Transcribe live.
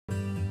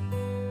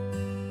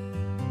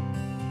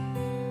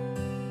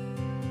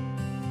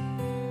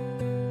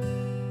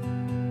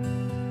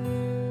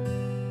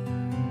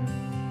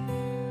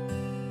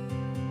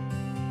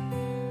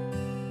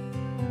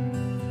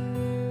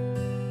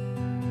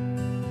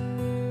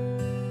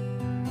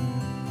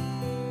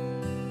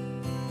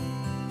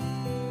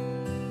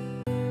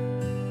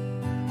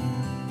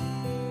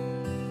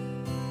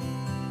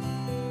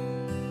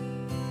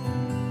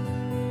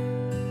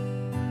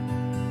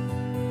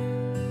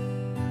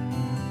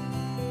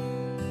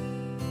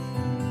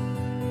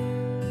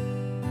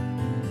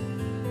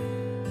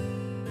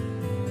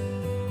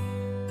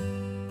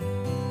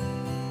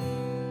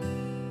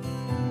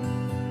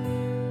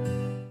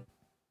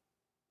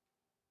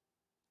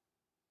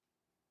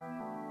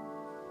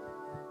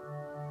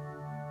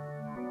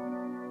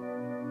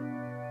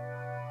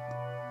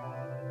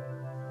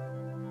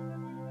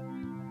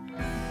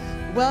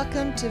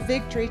Welcome to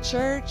Victory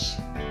Church.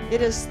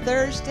 It is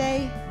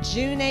Thursday,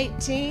 June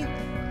 18th,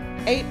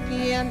 8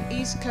 p.m.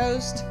 East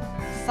Coast,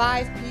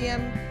 5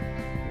 p.m.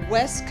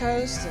 West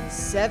Coast, and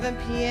 7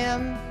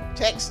 p.m.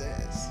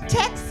 Texas.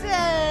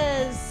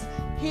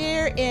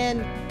 Here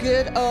in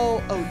good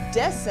old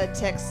Odessa,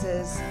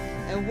 Texas.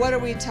 And what are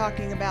we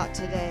talking about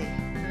today?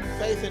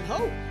 Faith and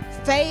hope.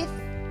 Faith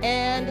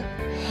and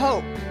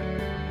hope.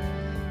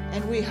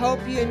 And we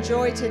hope you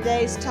enjoy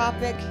today's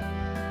topic.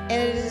 And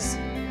it is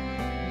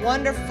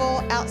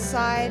wonderful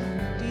outside.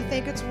 Do you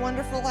think it's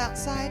wonderful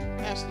outside?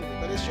 Absolutely,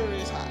 but it sure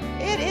is hot.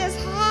 It is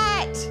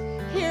hot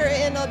here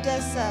in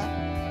Odessa.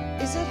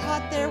 Is it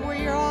hot there where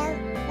you are?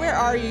 Where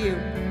are you?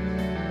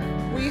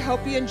 We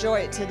hope you enjoy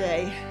it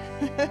today.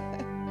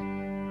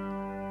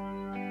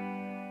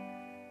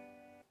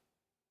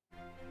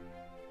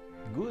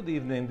 Good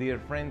evening, dear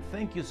friend.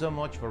 Thank you so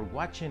much for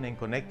watching and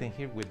connecting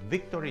here with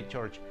Victory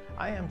Church.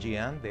 I am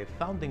Gian, the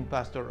founding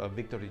pastor of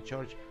Victory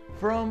Church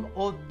from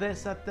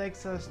Odessa,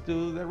 Texas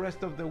to the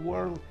rest of the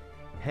world.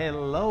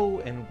 Hello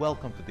and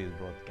welcome to this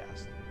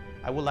broadcast.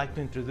 I would like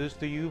to introduce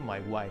to you my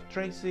wife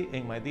Tracy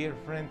and my dear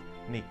friend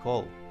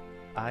Nicole.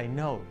 I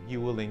know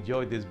you will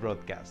enjoy this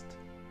broadcast.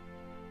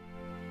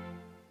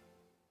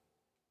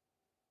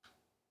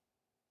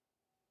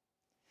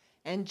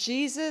 And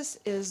Jesus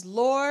is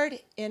Lord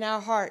in our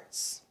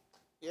hearts.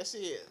 Yes, he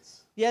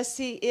is. Yes,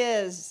 he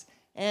is.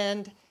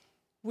 And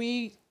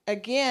we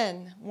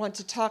again want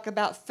to talk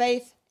about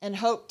faith and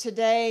hope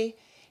today.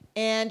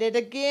 And it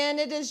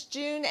is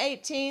June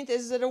 18th.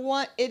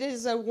 It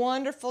is a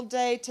wonderful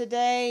day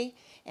today.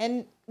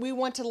 And we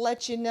want to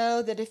let you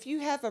know that if you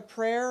have a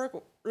prayer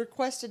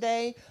request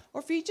today, or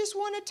if you just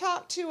want to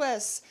talk to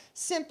us,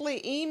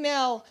 simply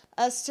email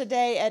us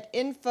today at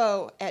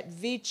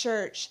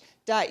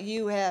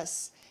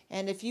info@vchurch.us.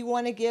 And if you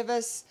want to give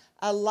us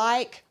a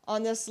like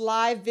on this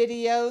live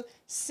video,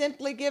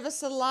 simply give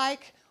us a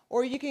like,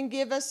 or you can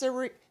give us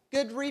a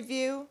good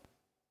review.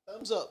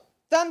 Thumbs up.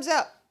 Thumbs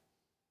up.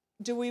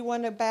 Do we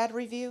want a bad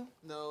review?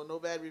 No, no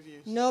bad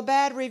reviews. No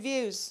bad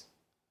reviews.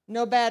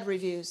 No bad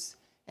reviews.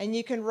 And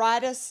you can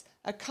write us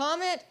a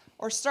comment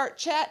or start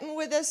chatting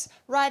with us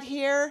right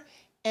here.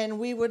 And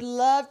we would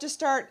love to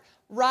start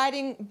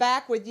writing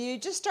back with you.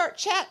 Just start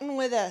chatting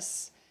with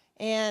us.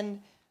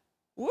 And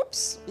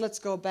whoops, let's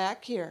go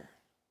back here.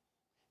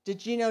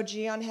 Did you know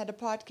Gian had a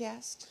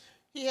podcast?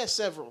 He has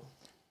several.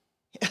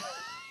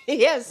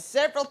 He has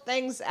several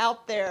things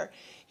out there.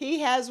 He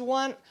has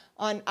one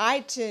on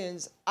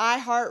iTunes,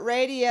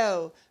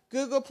 iHeartRadio,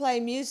 Google Play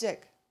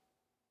Music,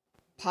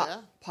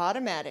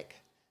 Podomatic,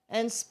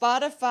 and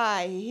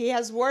Spotify. He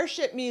has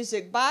worship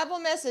music, Bible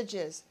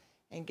messages,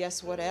 and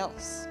guess what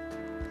else?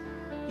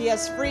 He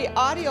has free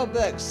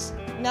audiobooks.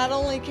 Not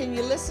only can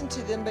you listen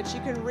to them, but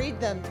you can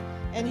read them.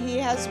 And he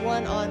has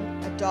one on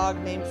a dog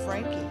named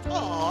Frankie.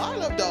 Oh, I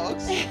love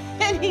dogs.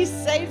 And he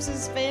saves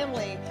his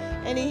family.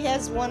 And he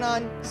has one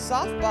on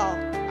softball.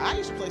 I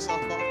used to play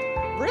softball.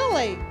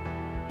 Really?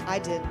 I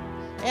didn't.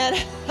 And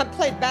I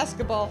played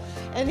basketball.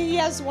 And he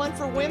has one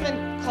for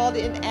women called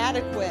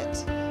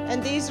Inadequate.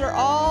 And these are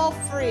all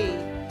free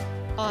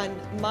on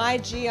My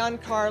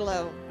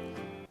Giancarlo.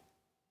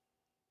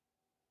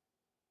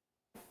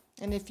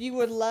 And if you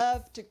would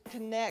love to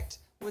connect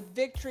with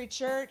Victory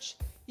Church,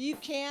 you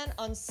can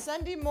on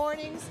Sunday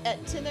mornings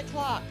at 10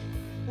 o'clock.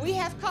 We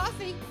have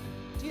coffee.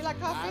 Do you like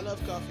coffee? I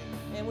love coffee.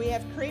 And we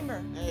have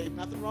creamer. Hey,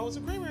 nothing wrong with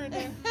some creamer in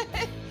there.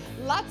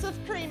 Lots of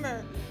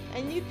creamer.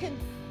 And you can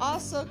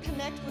also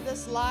connect with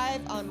us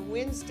live on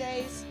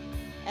Wednesdays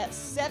at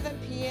 7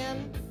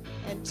 p.m.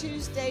 and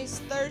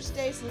Tuesdays,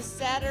 Thursdays, and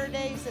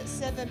Saturdays at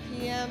 7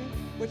 p.m.,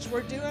 which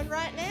we're doing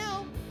right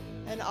now.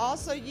 And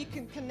also you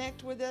can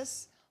connect with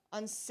us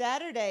on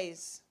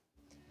Saturdays.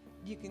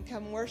 You can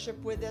come worship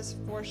with us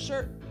for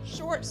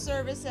short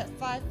service at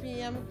 5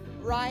 p.m.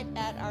 right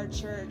at our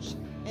church.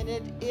 And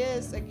it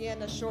is,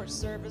 again, a short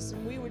service,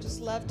 and we would just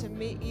love to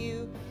meet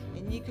you,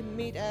 and you can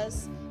meet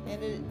us.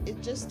 And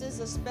it just is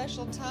a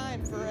special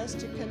time for us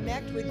to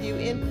connect with you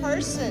in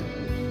person.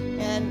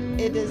 And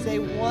it is a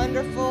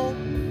wonderful,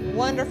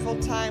 wonderful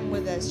time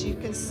with us. You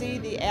can see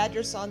the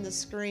address on the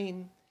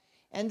screen.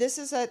 And this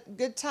is a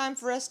good time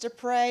for us to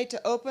pray,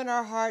 to open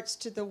our hearts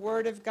to the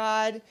Word of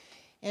God.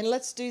 And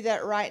let's do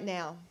that right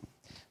now.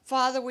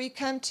 Father, we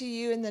come to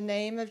you in the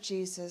name of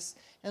Jesus.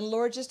 And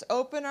Lord, just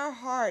open our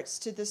hearts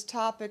to this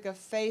topic of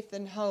faith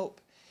and hope.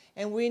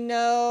 And we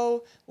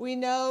know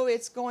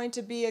it's going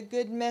to be a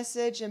good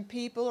message, and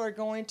people are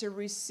going to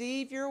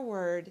receive your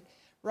word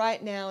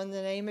right now in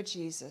the name of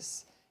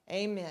Jesus.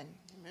 Amen.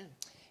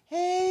 Amen.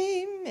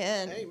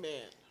 Amen.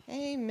 Amen.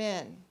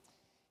 Amen.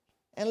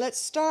 And let's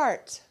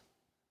start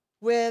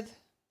with,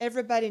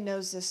 everybody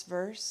knows this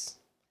verse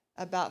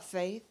about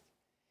faith.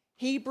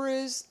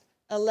 Hebrews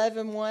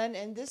 11:1,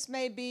 and this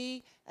may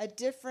be a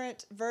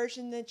different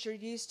version that you're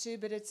used to,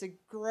 but it's a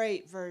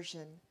great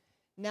version.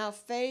 Now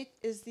faith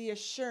is the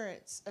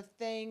assurance of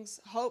things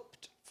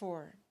hoped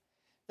for,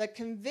 the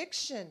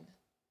conviction,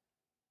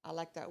 I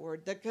like that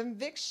word, the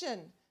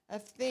conviction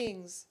of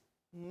things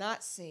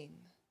not seen.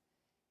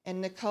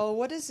 And Nicole,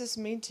 what does this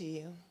mean to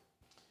you?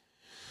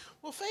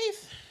 Well,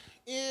 faith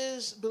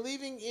is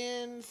believing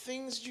in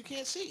things you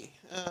can't see.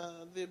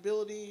 The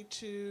ability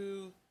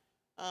to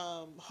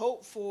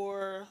hope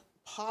for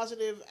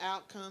positive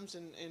outcomes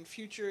and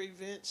future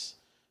events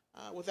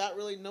without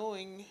really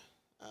knowing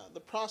the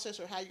process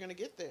or how you're going to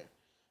get there.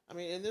 I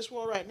mean, in this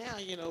world right now,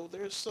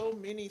 there's so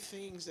many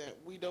things that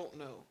we don't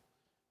know.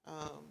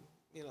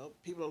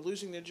 People are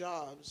losing their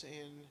jobs,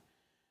 and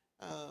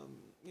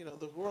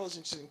the world is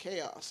just in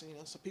chaos.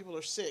 So people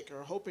are sick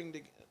or hoping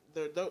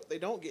they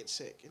don't get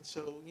sick, and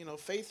so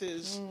faith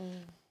is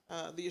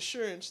the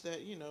assurance that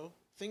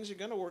things are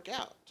going to work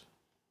out.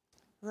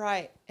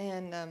 Right.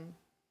 And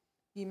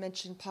you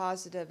mentioned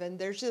positive, and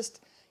there's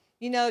just,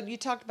 you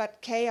talked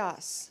about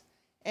chaos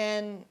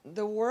and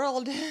the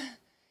world,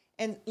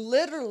 and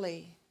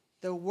literally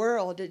the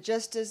world. It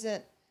just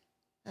isn't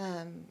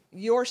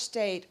your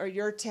state or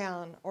your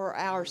town or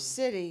our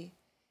city.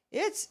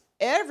 It's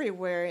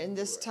everywhere in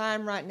this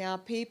time right now.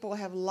 People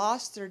have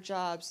lost their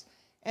jobs,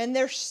 and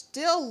they're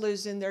still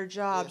losing their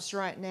jobs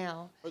right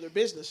now. Or their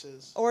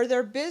businesses. Or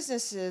their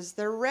businesses,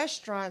 their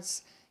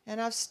restaurants. And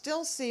I've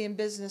still seen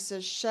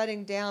businesses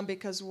shutting down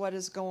because of what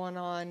is going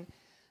on.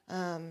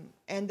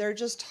 And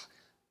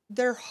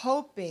they're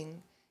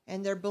hoping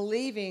and they're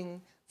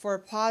believing for a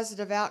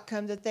positive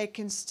outcome that they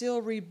can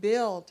still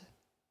rebuild.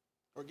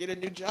 Or get a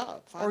new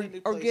job.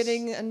 Or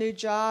getting a new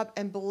job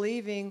and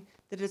believing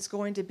that it's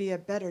going to be a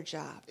better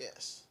job.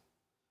 Yes,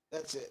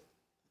 that's it.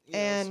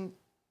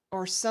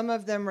 Or some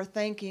of them are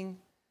thinking,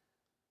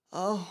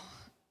 oh,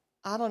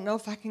 I don't know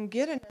if I can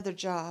get another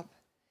job.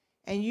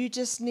 And you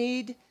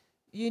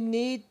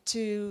need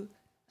to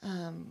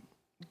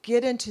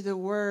get into the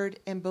Word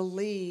and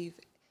believe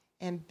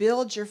and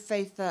build your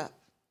faith up.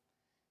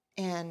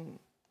 And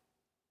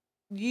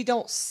you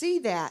don't see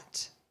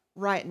that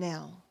right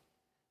now.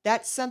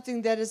 That's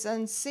something that is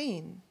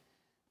unseen.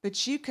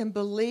 But you can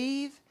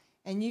believe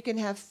and you can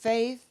have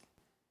faith,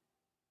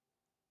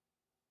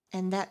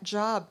 and that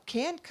job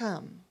can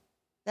come.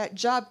 That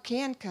job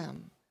can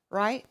come,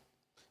 right?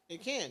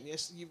 It can.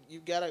 Yes,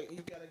 you've got to get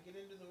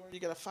into the Word. You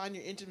got to find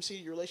your intimacy,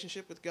 your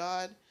relationship with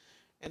God,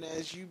 and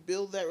as you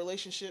build that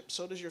relationship,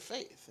 so does your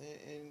faith.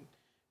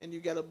 And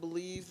you've got to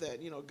believe that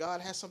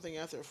God has something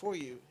out there for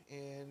you,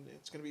 and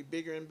it's going to be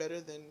bigger and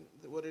better than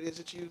what it is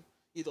that you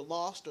either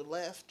lost or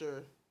left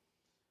or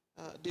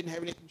didn't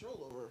have any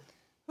control over.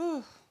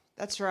 Whew,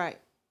 that's right.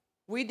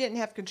 We didn't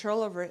have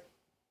control over it.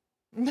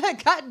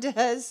 God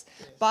does.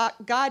 Yes.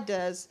 God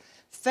does.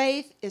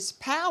 Faith is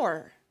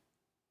power.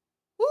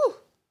 Woo!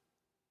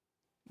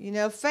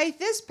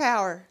 Faith is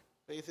power.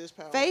 Faith is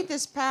power. Faith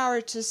is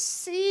power to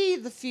see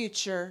the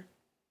future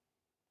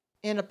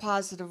in a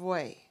positive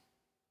way.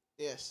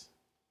 Yes.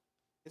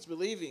 It's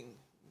believing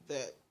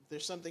that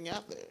there's something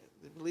out there.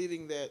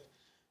 Believing that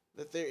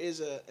there is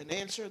an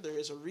answer, there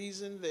is a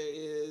reason, there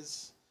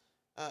is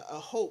a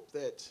hope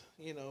that,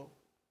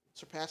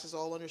 surpasses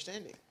all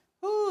understanding.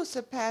 Who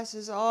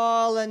surpasses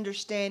all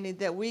understanding,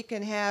 that we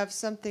can have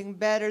something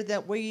better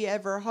than we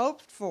ever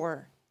hoped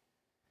for.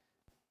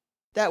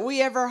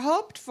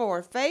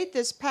 Faith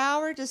is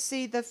power to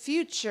see the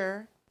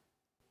future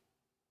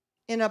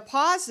in a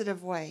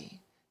positive way.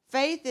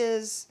 Faith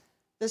is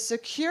the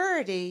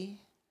security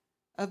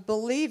of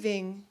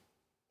believing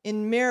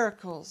in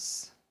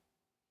miracles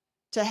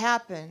to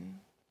happen.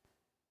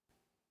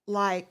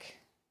 Like,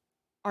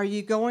 are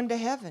you going to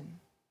heaven?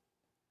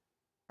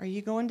 Are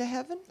you going to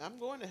heaven? I'm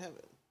going to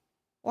heaven.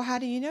 Well, how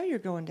do you know you're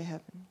going to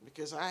heaven?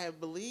 Because I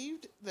have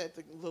believed that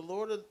the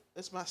Lord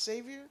is my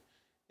Savior,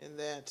 and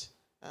that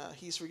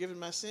He's forgiven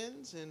my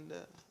sins, and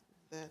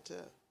that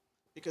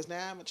because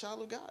now I'm a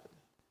child of God.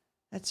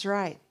 That's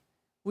right.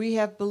 We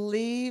have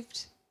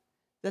believed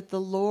that the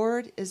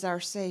Lord is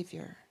our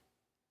Savior.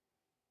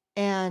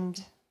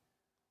 And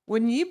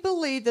when you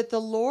believe that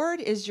the Lord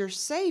is your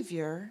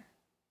Savior,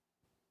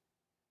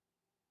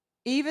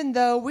 even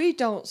though we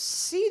don't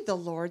see the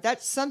Lord,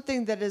 that's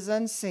something that is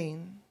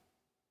unseen.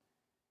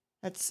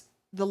 That's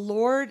the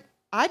Lord.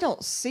 I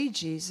don't see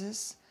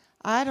Jesus.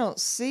 I don't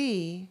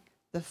see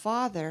the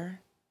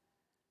Father.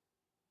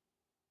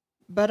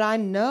 But I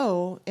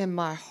know in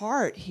my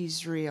heart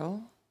He's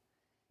real.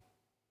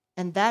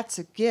 And that's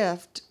a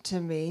gift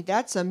to me.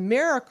 That's a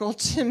miracle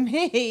to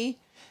me.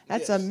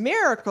 That's a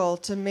miracle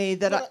to me.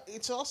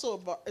 It's also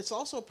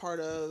part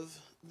of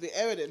the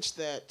evidence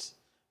that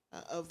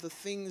of the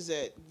things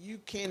that you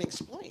can't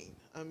explain.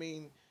 I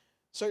mean,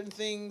 certain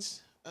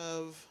things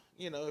of,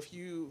 if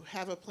you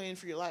have a plan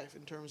for your life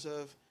in terms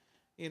of,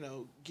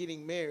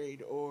 getting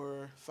married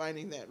or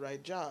finding that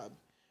right job,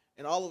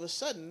 and all of a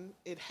sudden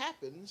it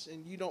happens,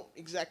 and you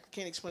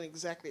can't explain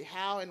exactly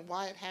how and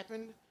why it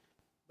happened,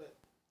 but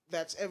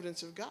that's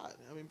evidence of God.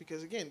 I mean,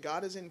 because again,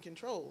 God is in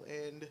control,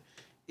 and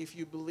if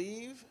you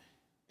believe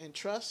and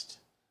trust,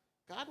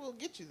 God will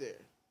get you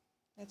there.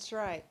 That's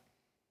right.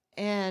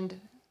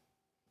 And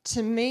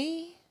to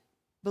me,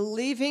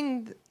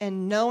 believing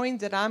and knowing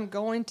that I'm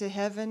going to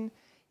heaven,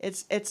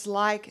 it's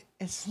like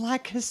a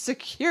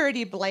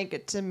security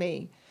blanket to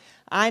me.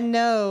 I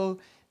know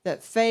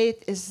that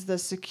faith is the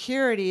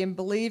security in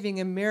believing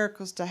in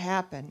miracles to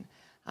happen.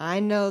 I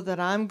know that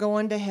I'm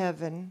going to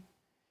heaven,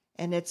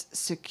 and it's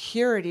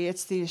security,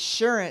 it's the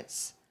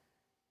assurance,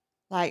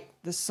 like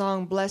the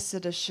song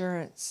Blessed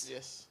Assurance.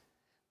 Yes.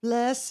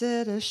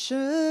 Blessed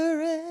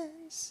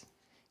assurance,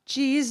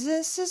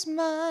 Jesus is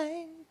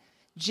mine.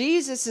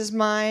 Jesus is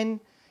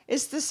mine.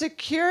 It's the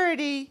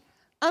security.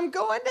 I'm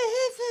going to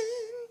heaven.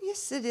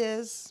 Yes, it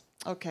is.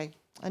 Okay,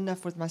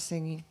 enough with my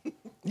singing.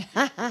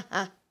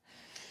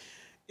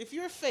 If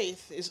your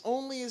faith is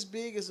only as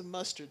big as a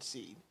mustard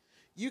seed,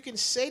 you can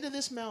say to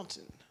this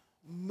mountain,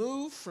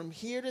 move from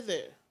here to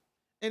there,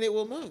 and it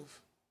will move.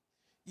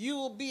 You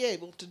will be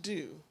able to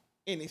do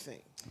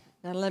anything.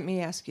 Now let me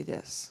ask you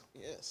this.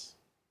 Yes.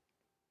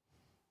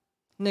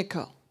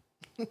 Nicole.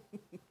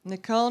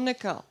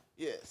 Nicole.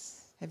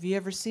 Yes. Have you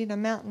ever seen a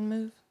mountain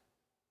move?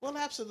 Well,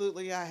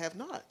 absolutely, I have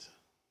not.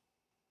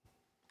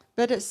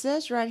 But it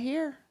says right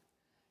here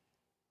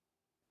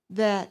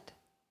that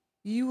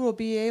you will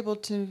be able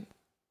to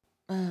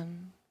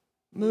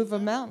move a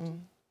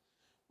mountain.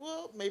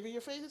 Well, maybe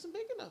your faith isn't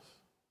big enough.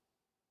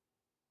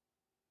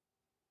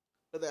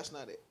 But that's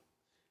not it.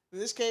 In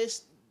this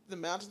case, the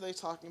mountain they're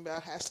talking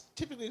about has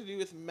typically to do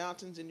with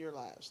mountains in your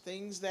lives,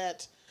 things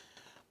that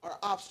are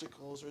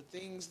obstacles or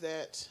things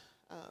that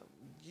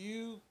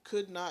you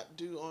could not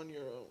do on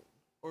your own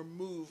or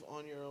move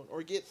on your own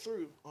or get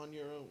through on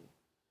your own.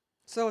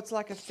 So it's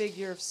like a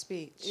figure of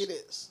speech. It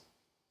is.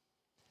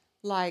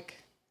 Like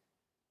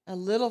a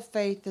little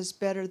faith is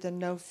better than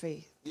no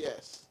faith.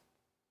 Yes.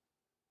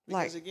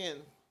 Because Like, again,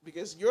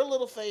 because your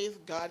little faith,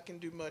 God can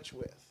do much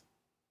with.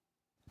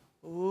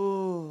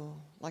 ooh,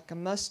 like a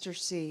mustard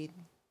seed.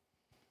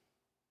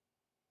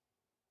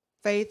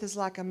 Faith is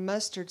like a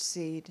mustard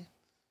seed.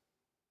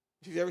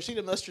 If you've ever seen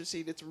a mustard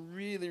seed, it's a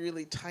really,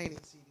 really tiny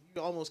seed.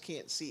 You almost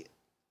can't see it.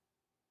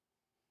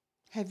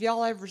 Have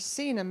y'all ever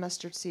seen a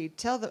mustard seed?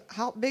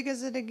 How big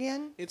is it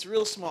again? It's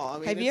real small. I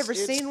mean, Have you ever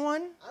seen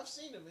one? I've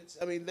seen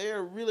them.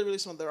 They're really, really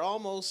small. They're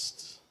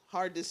almost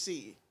hard to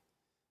see.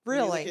 When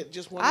you look Really? at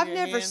just one I've in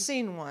your never hand.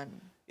 seen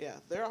one. Yeah,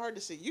 they're hard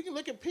to see. You can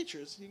look at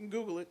pictures. You can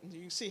Google it, and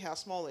you can see how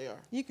small they are.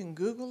 You can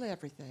Google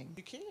everything.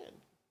 You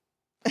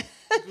can.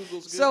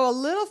 Google's good. So a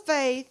little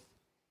faith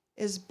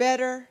is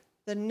better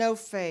than no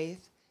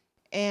faith.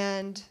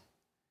 And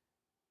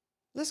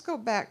let's go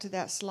back to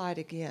that slide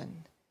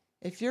again.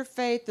 If your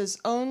faith is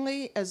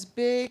only as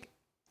big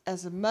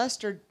as a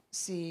mustard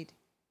seed,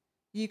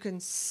 you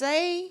can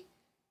say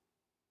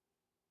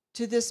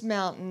to this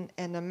mountain,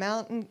 and the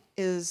mountain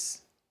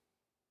is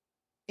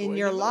in Going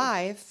your to move.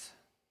 life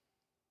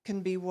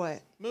can be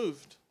what?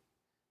 Moved,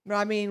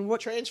 I mean, what?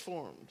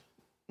 transformed.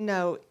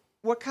 No,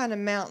 what kind of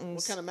mountains?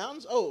 What kind of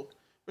mountains? Oh,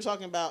 we're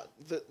talking about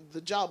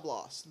the job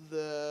loss,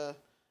 the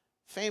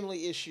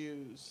family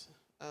issues,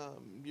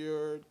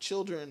 your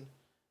children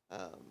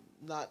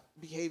not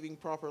behaving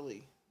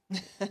properly.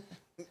 And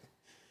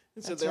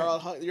so That's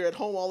right. you're at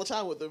home all the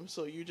time with them.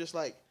 So you just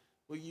like,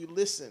 will you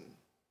listen?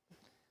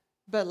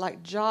 But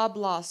like job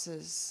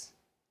losses,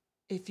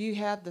 if you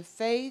have the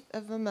faith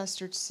of a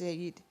mustard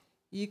seed,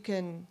 you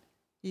can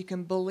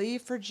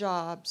believe for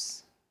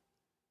jobs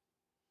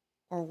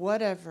or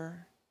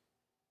whatever,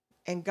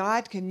 and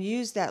God can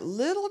use that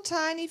little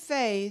tiny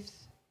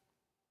faith,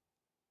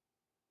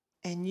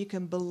 and you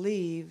can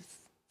believe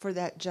for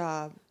that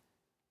job,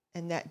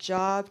 and that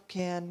job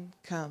can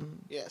come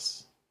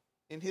Yes,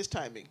 in His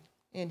timing.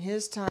 in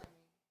His time.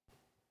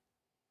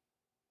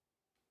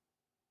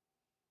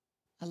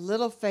 A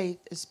little faith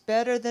is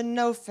better than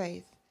no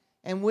faith.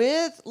 And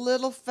with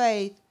little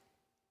faith,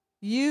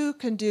 you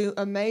can do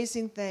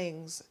amazing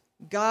things.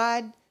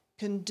 God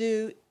can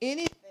do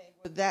anything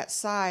with that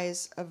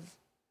size of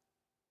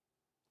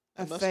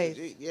Mustard faith.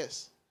 seed,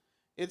 yes,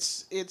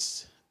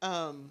 it's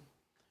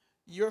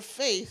your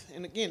faith,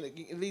 and again,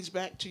 it leads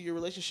back to your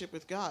relationship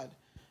with God,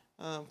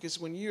 because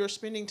when you are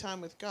spending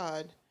time with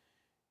God,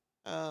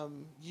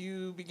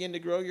 you begin to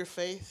grow your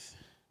faith.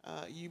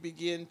 He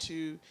begins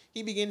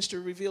to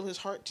reveal His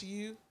heart to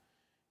you,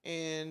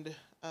 and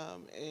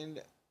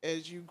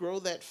as you grow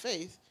that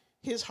faith,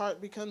 His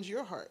heart becomes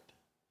your heart,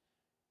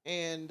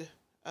 and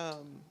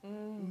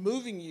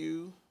moving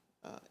you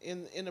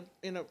in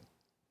a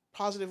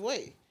positive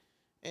way,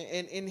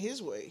 and in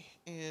His way.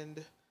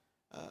 And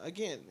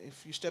again,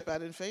 if you step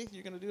out in faith,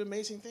 you're going to do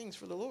amazing things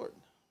for the Lord.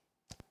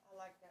 I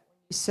like that when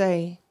you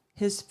say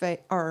His faith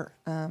or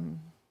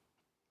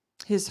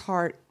His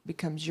heart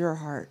becomes your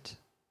heart.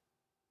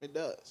 It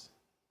does.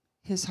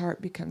 His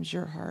heart becomes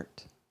your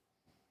heart.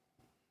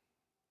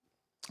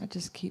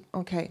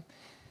 Okay.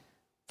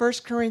 1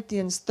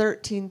 Corinthians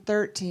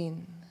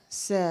 13:13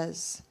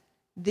 says,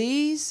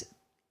 these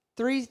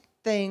three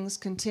things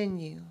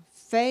continue: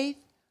 faith,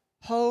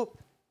 hope,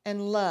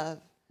 and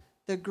love.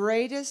 The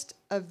greatest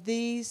of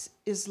these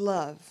is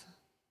love.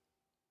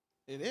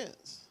 It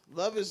is.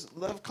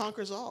 Love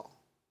conquers all.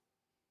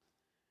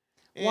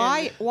 And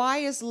Why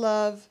is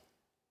love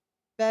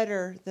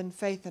better than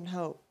faith and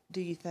hope,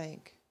 do you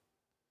think?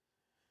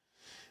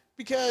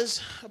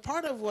 Because a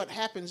part of what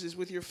happens is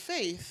with your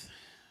faith,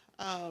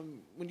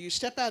 when you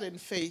step out in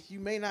faith, you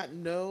may not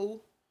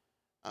know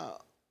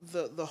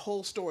the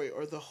whole story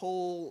or the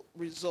whole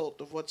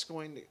result of what's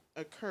going to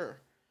occur,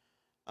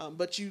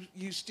 but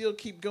you still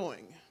keep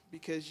going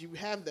because you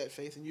have that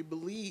faith and you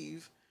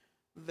believe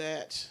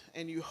that,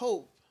 and you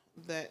hope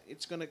that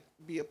it's going to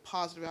be a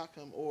positive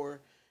outcome, or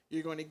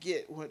you're going to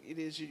get what it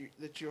is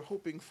that you're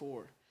hoping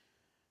for.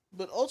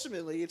 But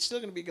ultimately, it's still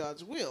going to be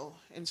God's will.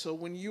 And so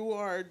when you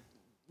are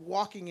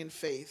walking in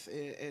faith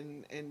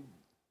and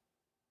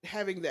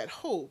having that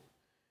hope,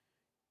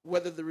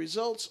 whether the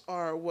results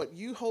are what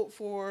you hope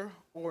for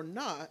or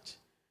not,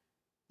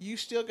 you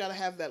still got to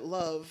have that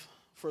love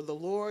for the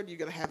Lord. You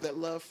got to have that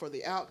love for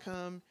the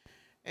outcome,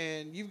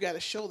 and you've got to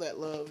show that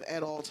love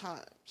at all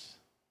times.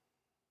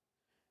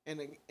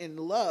 And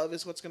love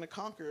is what's going to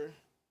conquer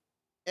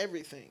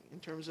everything in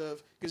terms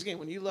of, because again,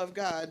 when you love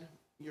God,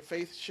 your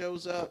faith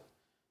shows up,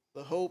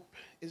 the hope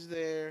is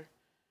there.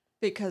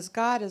 Because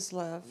God is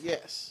love.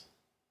 Yes.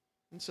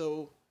 And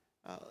so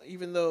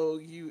even though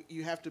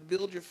you have to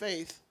build your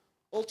faith,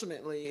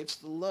 ultimately it's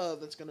the love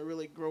that's going to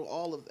really grow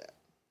all of that.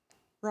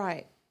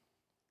 Right.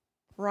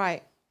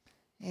 Right.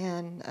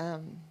 And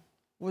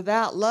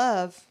without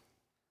love,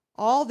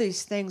 all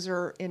these things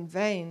are in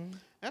vain.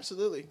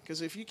 Absolutely.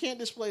 Because if you can't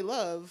display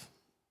love,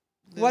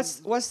 then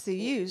What's the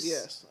use?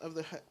 Yes,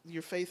 of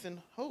your faith and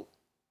hope.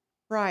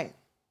 Right.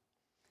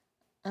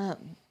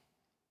 And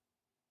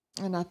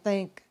I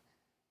think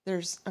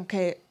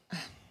I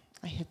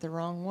hit the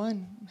wrong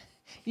one.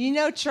 You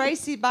know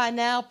Tracy by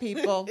now,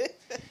 people.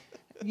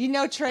 You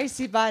know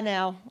Tracy by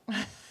now.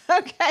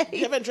 Okay.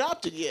 You haven't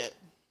dropped it yet.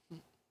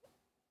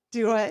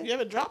 Do what? You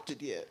haven't dropped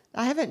it yet.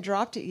 I haven't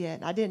dropped it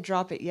yet. I didn't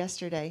drop it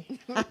yesterday.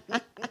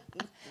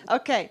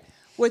 Okay.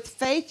 With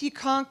faith you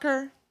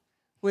conquer.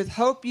 With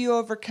hope you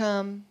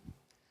overcome.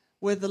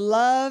 With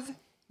love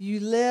you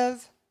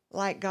live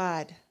like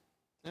God.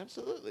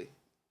 Absolutely.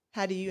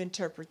 How do you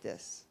interpret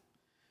this?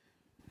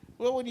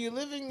 Well, when you're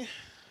living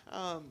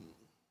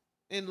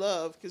in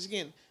love, because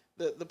again,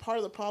 the part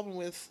of the problem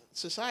with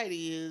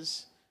society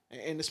is,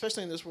 and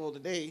especially in this world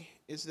today,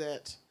 is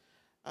that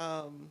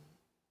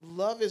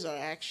love is our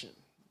action.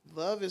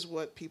 Love is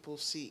what people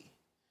see.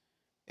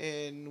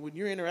 And when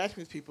you're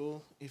interacting with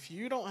people, if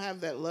you don't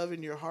have that love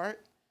in your heart,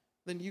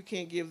 then you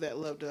can't give that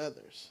love to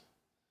others.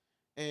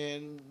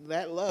 And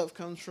that love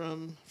comes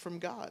from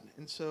God.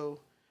 And so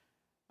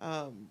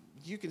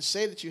you can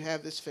say that you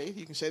have this faith,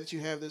 you can say that you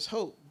have this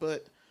hope,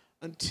 but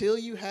until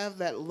you have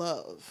that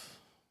love,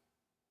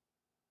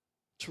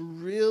 to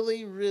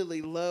really,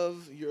 really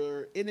love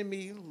your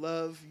enemy,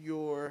 love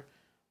your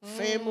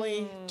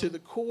family to the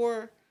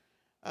core,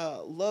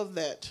 love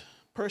that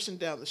person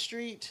down the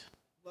street,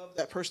 love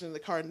that person in the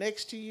car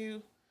next to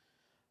you,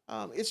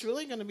 it's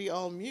really going to be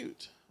all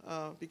mute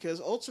because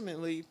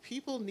ultimately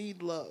people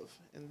need love,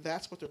 and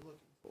that's what they're looking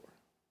for.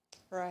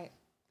 Right.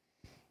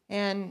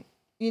 And,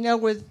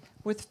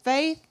 with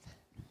faith,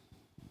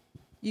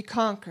 you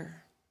conquer.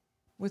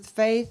 With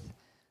faith,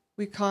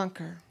 we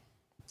conquer.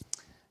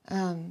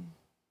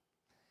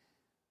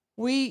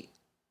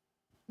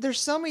 There's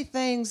so many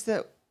things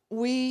that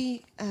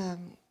we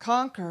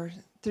conquer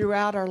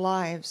throughout our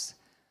lives.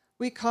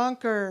 We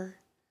conquer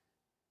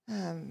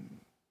when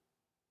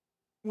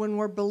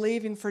we're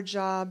believing for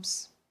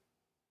jobs.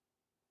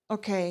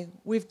 Okay,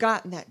 we've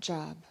gotten that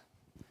job.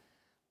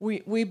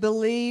 We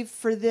believe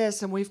for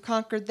this, and we've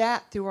conquered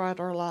that throughout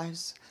our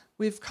lives.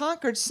 We've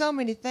conquered so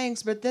many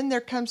things, but then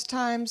there comes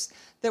times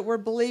that we're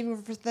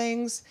believing for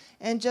things,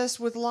 and just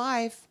with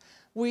life,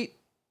 we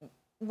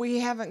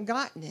haven't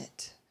gotten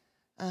it.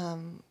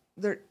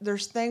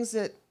 There's things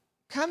that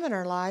come in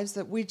our lives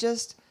that we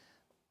just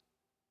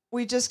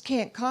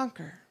can't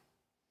conquer.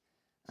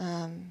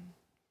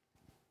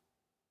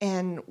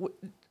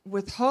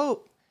 With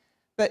hope,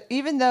 but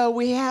even though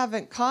we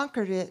haven't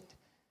conquered it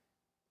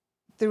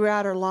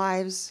throughout our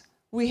lives,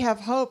 we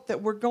have hope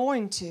that we're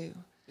going to.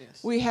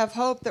 Yes. We have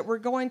hope that we're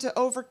going to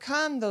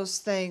overcome those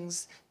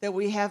things that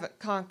we haven't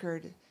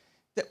conquered.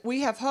 That we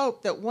have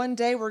hope that one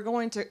day we're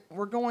going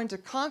to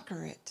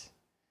conquer it.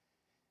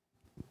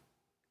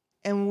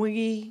 And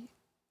we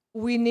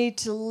need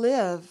to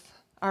live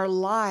our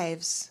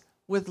lives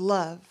with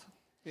love.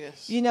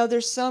 Yes.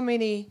 There's so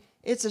many.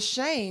 It's a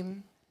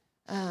shame.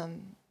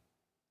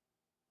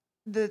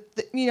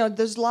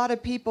 There's a lot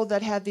of people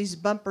that have these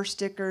bumper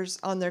stickers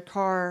on their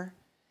car,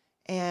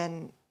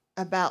 and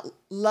about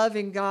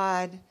loving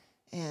God,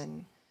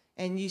 and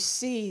you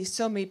see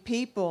so many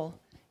people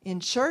in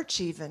church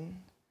even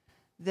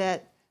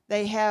that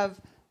they have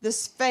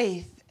this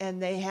faith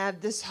and they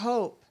have this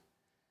hope,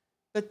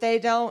 but they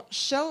don't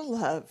show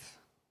love.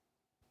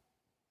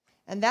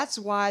 And that's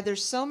why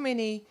there's so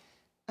many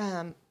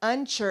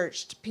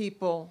unchurched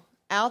people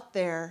out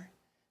there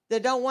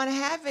that don't want to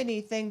have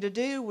anything to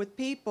do with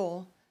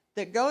people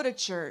that go to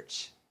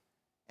church.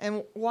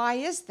 And why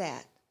is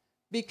that?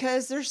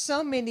 Because there's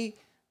so many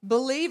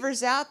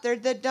believers out there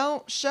that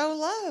don't show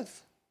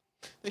love.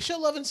 They show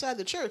love inside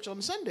the church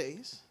on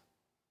Sundays,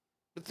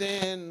 but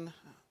then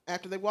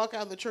after they walk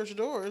out of the church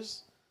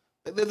doors,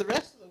 they live the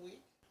rest of the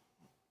week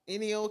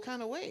any old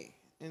kind of way.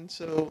 And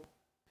so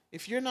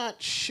if you're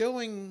not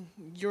showing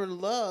your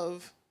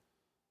love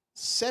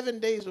 7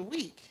 days a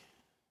week,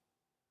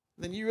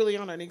 then you really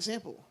aren't an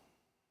example.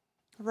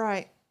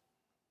 Right.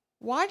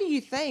 Why do you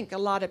think a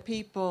lot of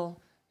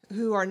people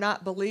who are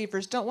not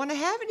believers don't want to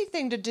have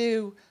anything to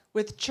do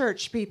with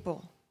church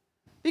people?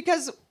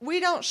 Because we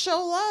don't show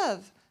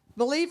love.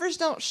 Believers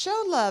don't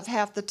show love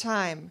half the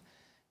time.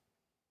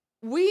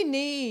 We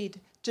need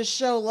to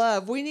show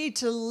love. We need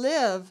to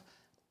live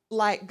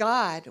like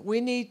God.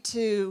 We need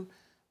to,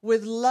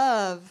 with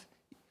love,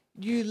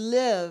 you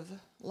live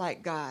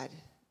like God,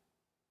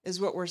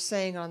 is what we're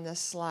saying on this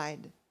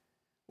slide.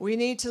 We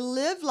need to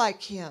live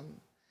like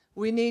Him.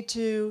 We need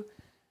to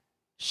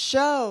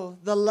show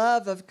the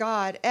love of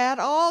God at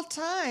all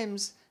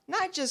times,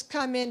 not just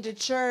come into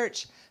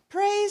church.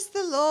 Praise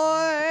the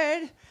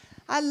Lord.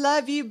 I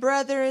love you,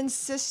 brother and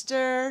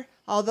sister.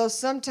 Although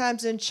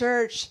sometimes in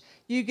church,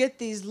 you get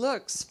these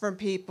looks from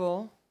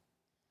people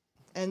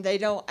and they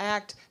don't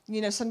act,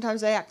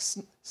 sometimes they act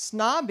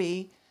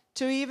snobby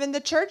to even the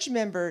church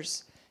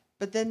members.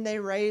 But then they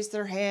raise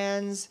their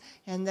hands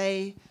and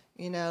they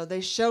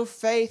show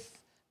faith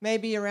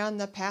maybe around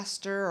the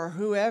pastor or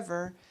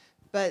whoever,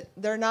 but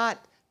they're not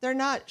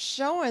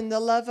showing the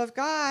love of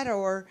God,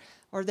 or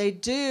they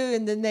do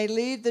and then they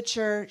leave the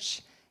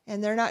church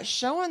and they're not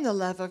showing the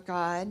love of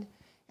God.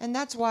 And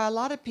that's why a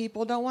lot of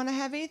people don't want to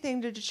have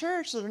anything to do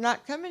church. So they're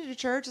not coming to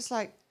church. It's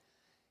like,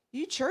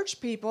 you church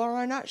people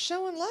are not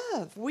showing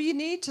love. We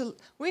need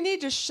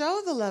to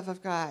show the love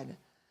of God.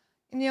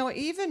 And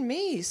even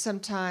me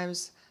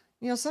sometimes,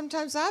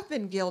 sometimes I've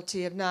been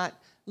guilty of not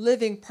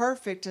living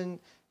perfect and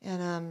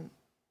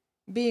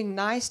being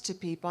nice to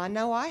people. I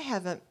know I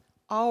haven't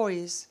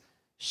always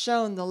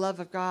shown the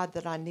love of God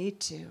that I need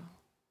to.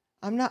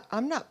 I'm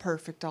not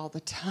perfect all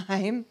the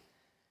time.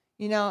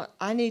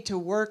 I need to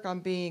work on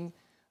being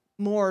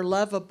more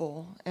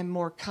lovable and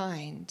more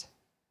kind.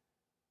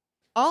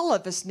 All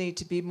of us need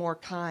to be more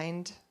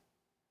kind.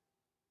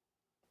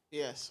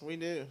 Yes, we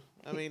do.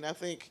 I mean, I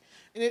think,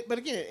 but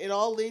again, it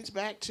all leads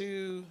back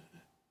to,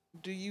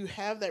 do you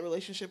have that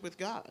relationship with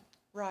God?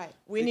 Right.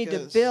 We need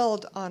to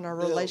build on our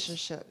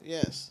relationship.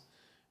 Yes.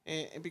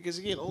 And because,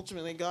 again,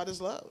 ultimately, God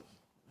is love.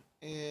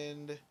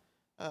 And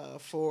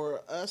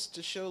for us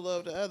to show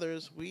love to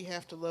others, we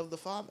have to love the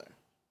Father.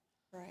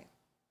 Right.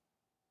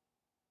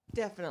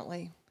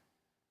 Definitely.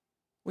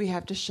 We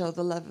have to show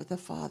the love of the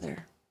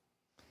Father.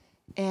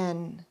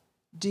 And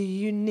do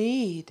you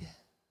need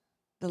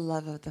the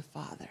love of the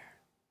Father?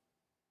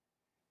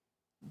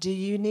 Do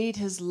you need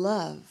His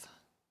love?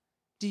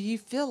 Do you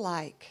feel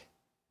like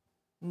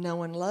no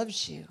one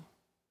loves you?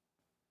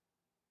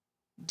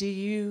 Do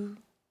you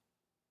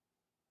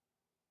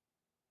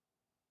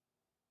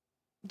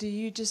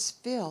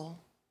just feel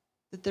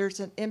that there's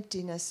an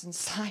emptiness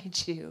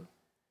inside you?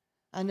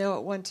 I know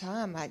at one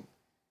time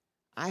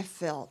I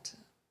felt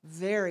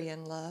very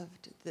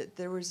unloved, that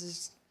there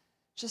was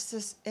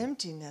this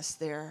emptiness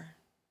there.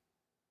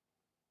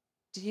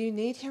 Do you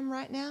need Him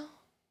right now?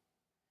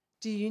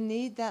 Do you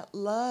need that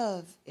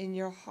love in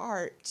your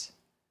heart?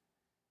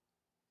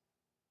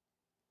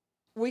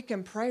 We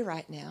can pray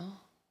right now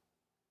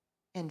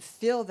and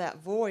fill that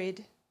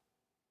void.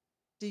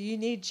 Do you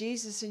need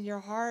Jesus in your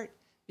heart?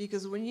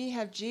 Because when you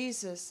have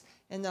Jesus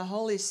and the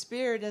Holy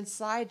Spirit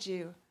inside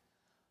you,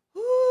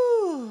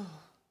 whoo,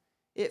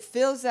 it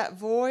fills that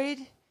void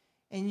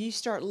and you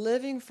start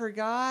living for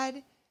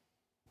God.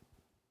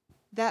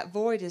 That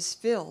void is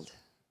filled.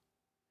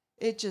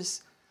 It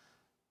just,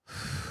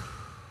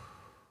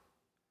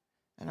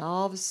 and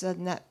all of a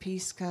sudden that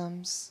peace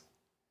comes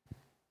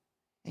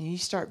and you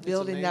start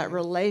building that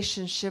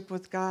relationship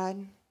with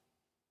God.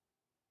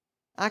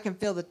 I can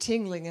feel the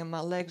tingling in my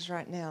legs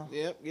right now.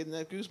 Yep, getting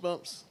that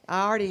goosebumps.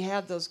 I already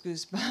have those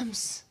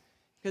goosebumps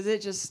because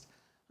it just,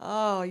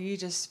 you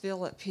just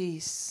feel at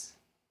peace.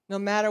 No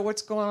matter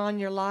what's going on in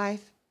your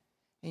life,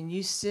 and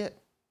you sit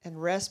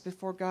and rest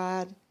before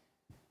God,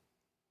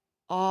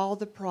 all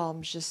the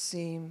problems just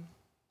seem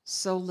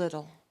so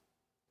little.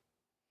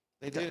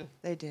 They do.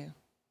 They do.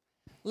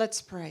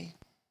 Let's pray.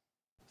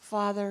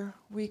 Father,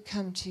 we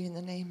come to you in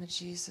the name of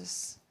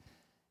Jesus,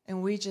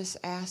 and we just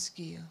ask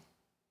you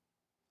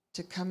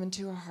to come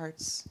into our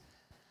hearts.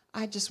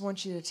 I just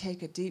want you to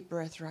take a deep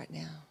breath right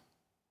now.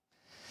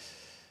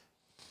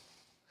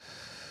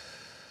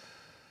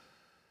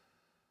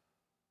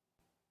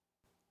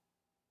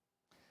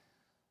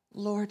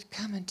 Lord,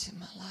 come into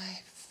my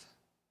life.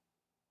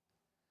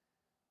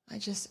 I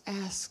just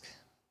ask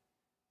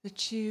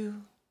that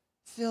you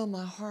fill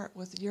my heart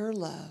with your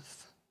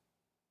love.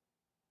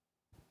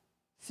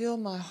 Fill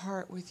my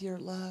heart with your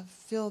love.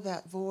 Fill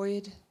that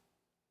void.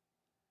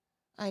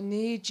 I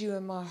need you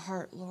in my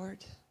heart,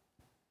 Lord.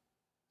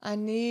 I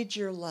need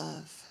your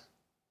love.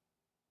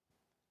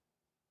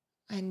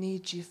 I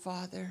need you,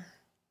 Father.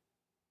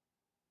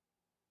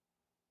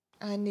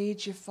 I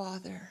need you,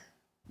 Father.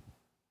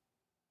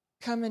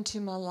 Come into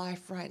my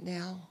life right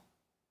now.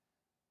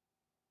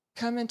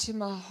 Come into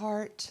my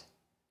heart.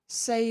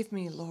 Save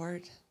me,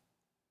 Lord.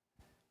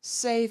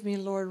 Save me,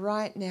 Lord,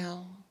 right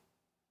now.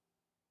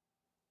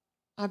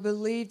 I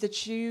believe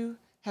that you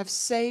have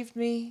saved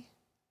me.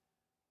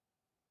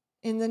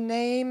 In the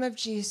name of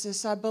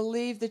Jesus, I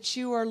believe that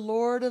you are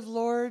Lord of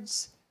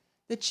Lords,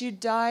 that you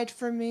died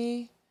for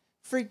me.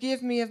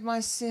 Forgive me of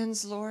my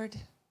sins, Lord.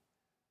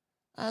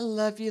 I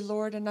love you,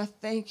 Lord, and I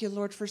thank you,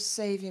 Lord, for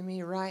saving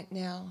me right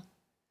now.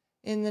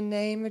 In the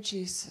name of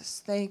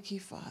Jesus, thank you,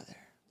 Father.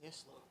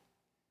 Yes, Lord.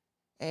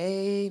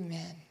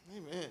 Amen.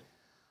 Amen.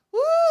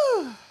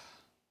 Woo!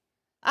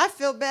 I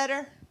feel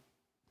better.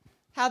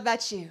 How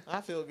about you?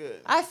 I feel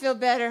good. I feel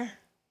better.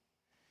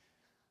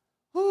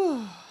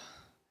 Whew.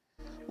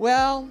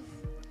 Well,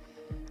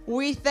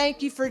 we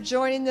thank you for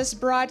joining this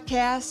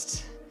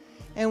broadcast,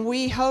 and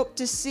we hope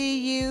to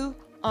see you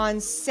on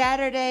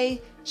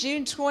Saturday,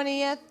 June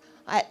 20th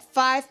at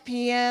 5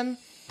 p.m.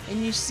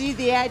 And you see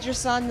the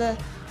address on the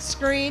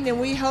screen, and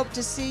we hope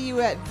to see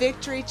you at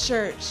Victory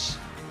Church.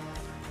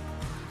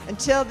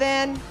 Until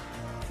then,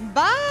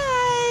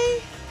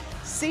 bye.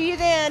 See you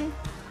then.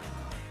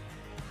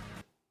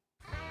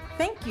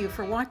 Thank you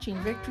for watching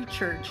Victory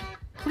Church.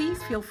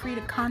 Please feel free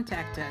to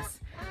contact us.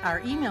 Our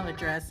email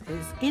address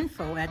is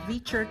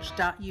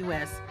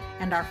info@vchurch.us,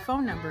 and our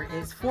phone number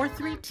is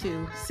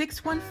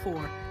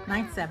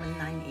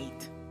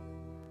 432-614-9798.